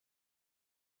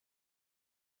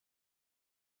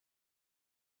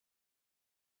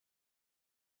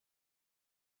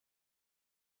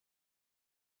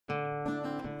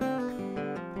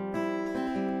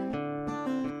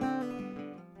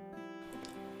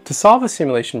To solve a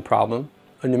simulation problem,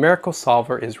 a numerical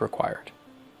solver is required.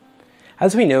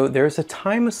 As we know, there is a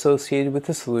time associated with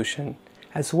the solution,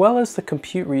 as well as the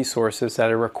compute resources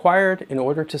that are required in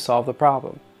order to solve the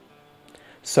problem.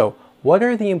 So, what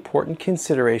are the important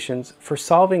considerations for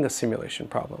solving a simulation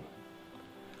problem?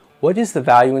 What is the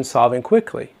value in solving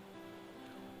quickly?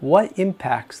 What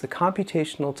impacts the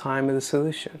computational time of the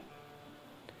solution?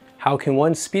 How can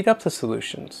one speed up the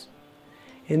solutions?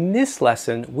 In this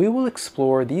lesson, we will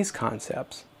explore these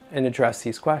concepts and address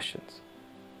these questions.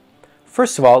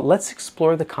 First of all, let's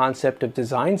explore the concept of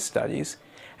design studies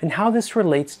and how this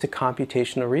relates to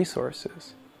computational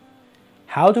resources.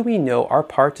 How do we know our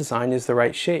part design is the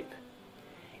right shape?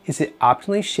 Is it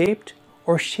optimally shaped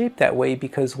or shaped that way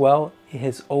because, well, it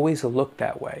has always looked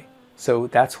that way, so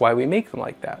that's why we make them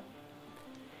like that?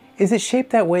 Is it shaped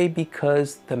that way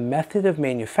because the method of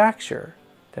manufacture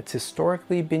that's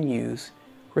historically been used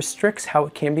restricts how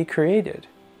it can be created?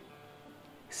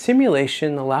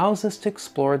 Simulation allows us to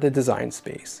explore the design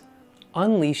space,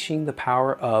 unleashing the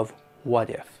power of what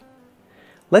if.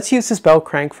 Let's use this bell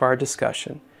crank for our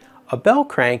discussion. A bell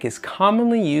crank is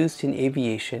commonly used in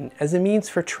aviation as a means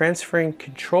for transferring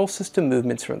control system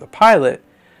movements from the pilot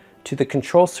to the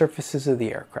control surfaces of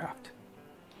the aircraft.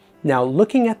 Now,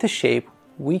 looking at the shape,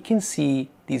 we can see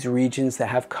these regions that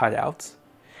have cutouts,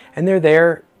 and they're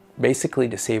there basically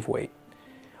to save weight.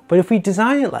 But if we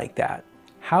design it like that,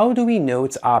 how do we know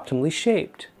it's optimally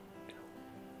shaped?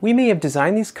 We may have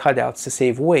designed these cutouts to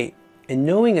save weight, and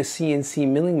knowing a CNC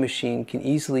milling machine can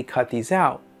easily cut these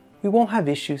out, we won't have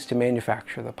issues to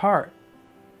manufacture the part.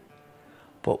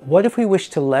 But what if we wish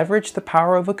to leverage the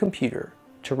power of a computer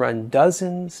to run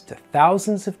dozens to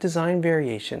thousands of design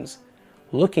variations,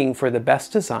 looking for the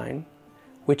best design,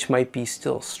 which might be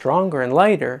still stronger and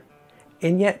lighter,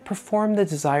 and yet perform the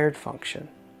desired function?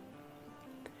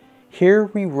 Here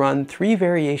we run 3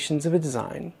 variations of a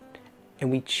design, and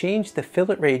we change the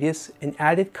fillet radius and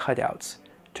added cutouts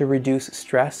to reduce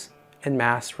stress and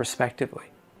mass respectively.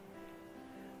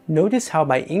 Notice how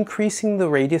by increasing the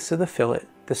radius of the fillet,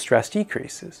 the stress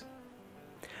decreases.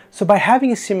 So by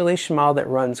having a simulation model that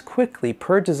runs quickly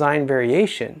per design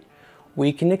variation,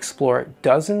 we can explore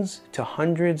dozens to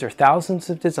hundreds or thousands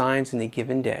of designs in a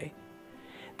given day.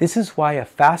 This is why a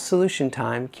fast solution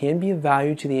time can be of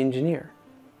value to the engineer.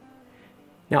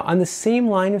 Now, on the same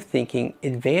line of thinking,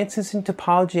 advances in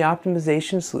topology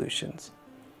optimization solutions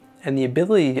and the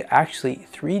ability to actually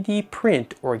 3D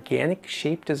print organic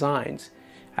shape designs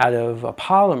out of a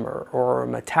polymer or a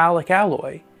metallic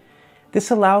alloy, this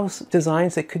allows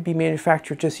designs that could be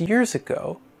manufactured just years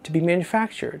ago to be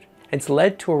manufactured, and it's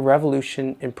led to a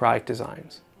revolution in product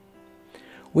designs.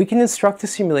 We can instruct the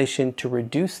simulation to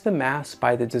reduce the mass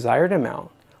by the desired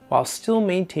amount while still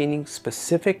maintaining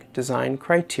specific design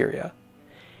criteria,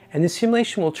 and the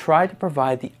simulation will try to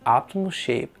provide the optimal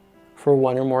shape for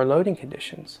one or more loading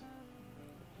conditions.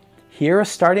 Here, a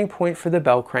starting point for the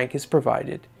bell crank is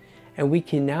provided, and we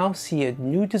can now see a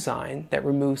new design that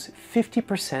removes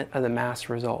 50% of the mass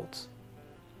results.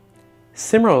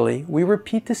 Similarly, we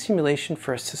repeat the simulation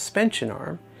for a suspension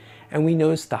arm, and we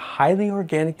notice the highly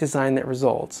organic design that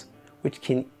results, which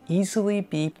can easily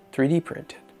be 3D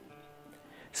printed.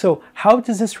 So how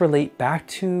does this relate back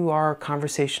to our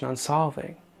conversation on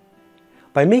solving?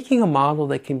 By making a model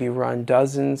that can be run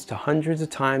dozens to hundreds of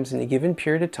times in a given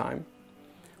period of time,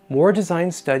 more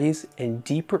design studies and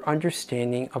deeper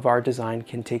understanding of our design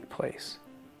can take place.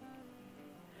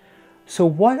 So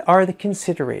what are the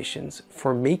considerations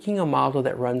for making a model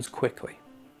that runs quickly?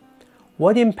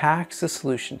 What impacts the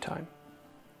solution time?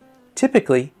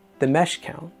 Typically, the mesh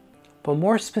count, but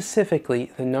more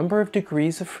specifically, the number of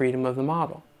degrees of freedom of the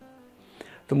model.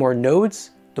 The more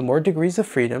nodes, the more degrees of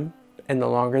freedom, and the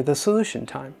longer the solution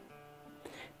time.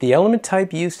 The element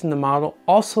type used in the model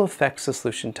also affects the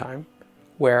solution time,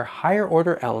 where higher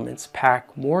order elements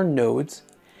pack more nodes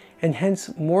and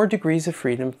hence more degrees of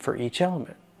freedom for each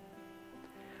element.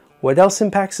 What else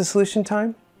impacts the solution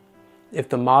time? If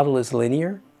the model is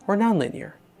linear or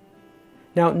nonlinear.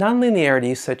 Now,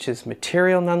 nonlinearities such as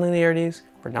material nonlinearities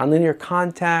or nonlinear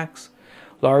contacts,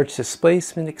 large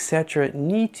displacement, etc.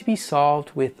 need to be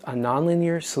solved with a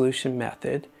nonlinear solution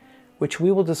method, which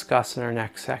we will discuss in our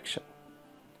next section.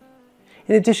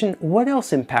 In addition, what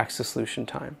else impacts the solution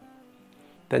time?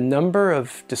 The number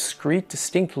of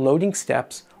distinct loading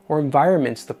steps or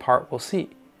environments the part will see.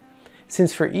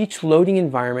 Since for each loading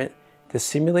environment, the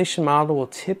simulation model will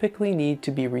typically need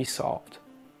to be resolved.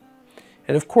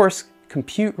 And of course,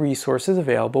 compute resources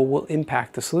available will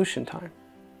impact the solution time.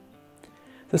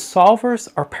 The solvers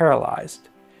are parallelized,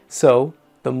 so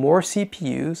the more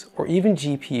CPUs or even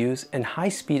GPUs and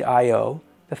high-speed I/O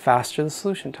the faster the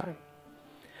solution time.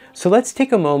 So let's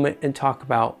take a moment and talk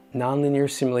about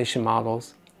nonlinear simulation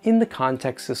models in the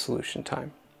context of solution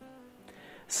time.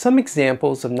 Some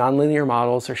examples of nonlinear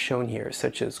models are shown here,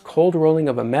 such as cold rolling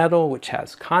of a metal, which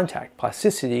has contact,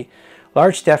 plasticity,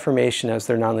 large deformation as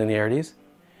their nonlinearities.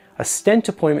 A stent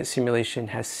deployment simulation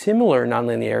has similar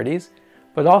nonlinearities,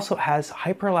 but also has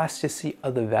hyperelasticity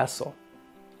of the vessel.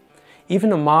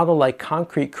 Even a model like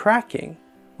concrete cracking,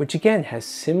 which again has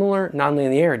similar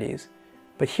nonlinearities,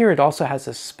 but here it also has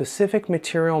a specific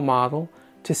material model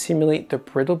to simulate the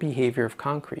brittle behavior of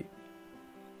concrete.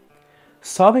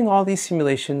 Solving all these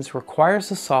simulations requires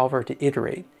the solver to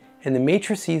iterate, and the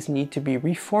matrices need to be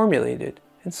reformulated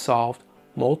and solved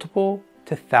multiple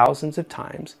to thousands of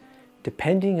times,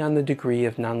 depending on the degree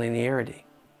of nonlinearity.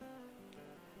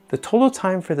 The total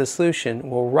time for the solution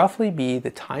will roughly be the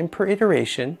time per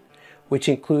iteration, which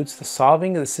includes the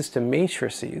solving of the system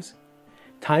matrices,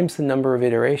 times the number of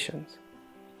iterations.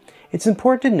 It's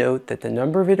important to note that the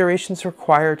number of iterations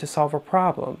required to solve a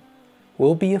problem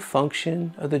will be a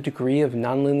function of the degree of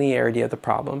nonlinearity of the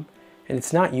problem, and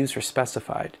it's not user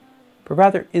specified, but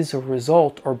rather is a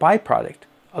result or byproduct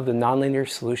of the nonlinear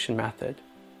solution method.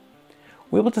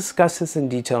 We will discuss this in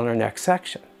detail in our next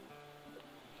section.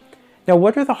 Now,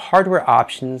 what are the hardware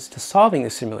options to solving the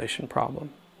simulation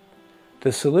problem?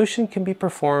 The solution can be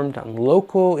performed on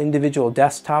local individual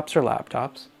desktops or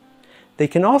laptops. They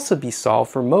can also be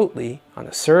solved remotely on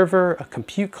a server, a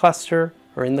compute cluster,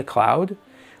 or in the cloud,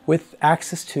 with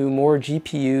access to more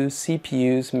GPUs,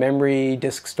 CPUs, memory,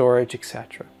 disk storage,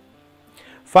 etc.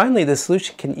 Finally, the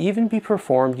solution can even be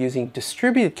performed using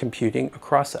distributed computing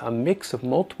across a mix of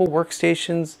multiple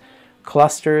workstations,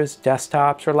 clusters,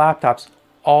 desktops, or laptops,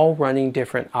 all running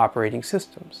different operating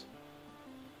systems.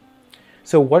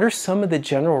 So what are some of the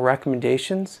general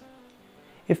recommendations?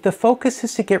 If the focus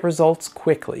is to get results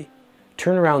quickly,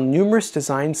 turn around numerous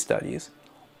design studies,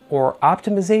 or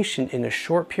optimization in a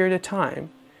short period of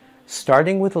time,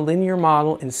 starting with a linear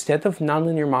model instead of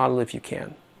nonlinear model if you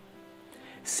can.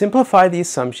 Simplify the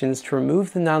assumptions to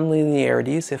remove the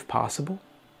nonlinearities if possible.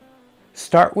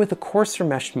 Start with a coarser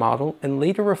meshed model and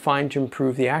later refine to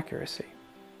improve the accuracy.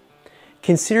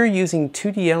 Consider using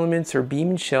 2D elements or beam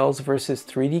and shells versus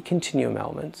 3D continuum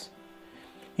elements.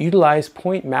 Utilize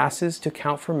point masses to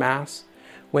account for mass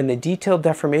when the detailed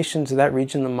deformations of that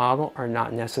region of the model are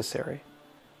not necessary.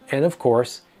 And of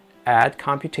course, add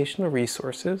computational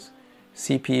resources,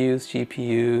 CPUs,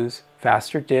 GPUs,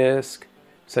 faster disk,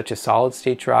 such as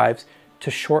solid-state drives,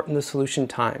 to shorten the solution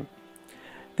time.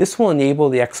 This will enable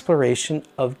the exploration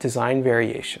of design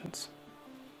variations.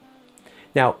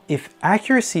 Now, if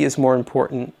accuracy is more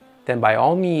important, then by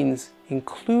all means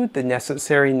include the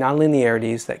necessary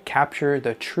nonlinearities that capture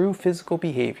the true physical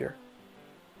behavior.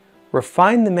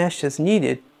 Refine the mesh as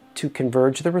needed to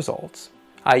converge the results,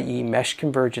 i.e. mesh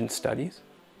convergence studies.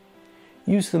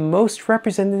 Use the most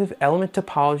representative element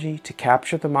topology to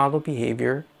capture the model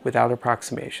behavior without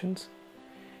approximations.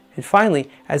 And finally,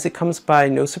 as it comes by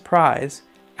no surprise,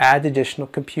 add additional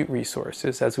compute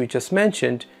resources, as we just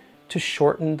mentioned, to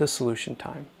shorten the solution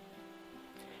time.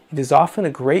 It is often a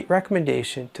great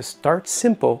recommendation to start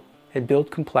simple and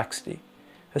build complexity,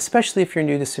 especially if you're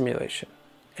new to simulation,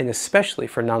 and especially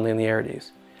for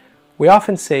nonlinearities. We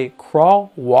often say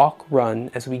crawl, walk,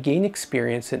 run as we gain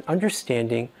experience and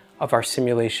understanding of our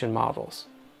simulation models.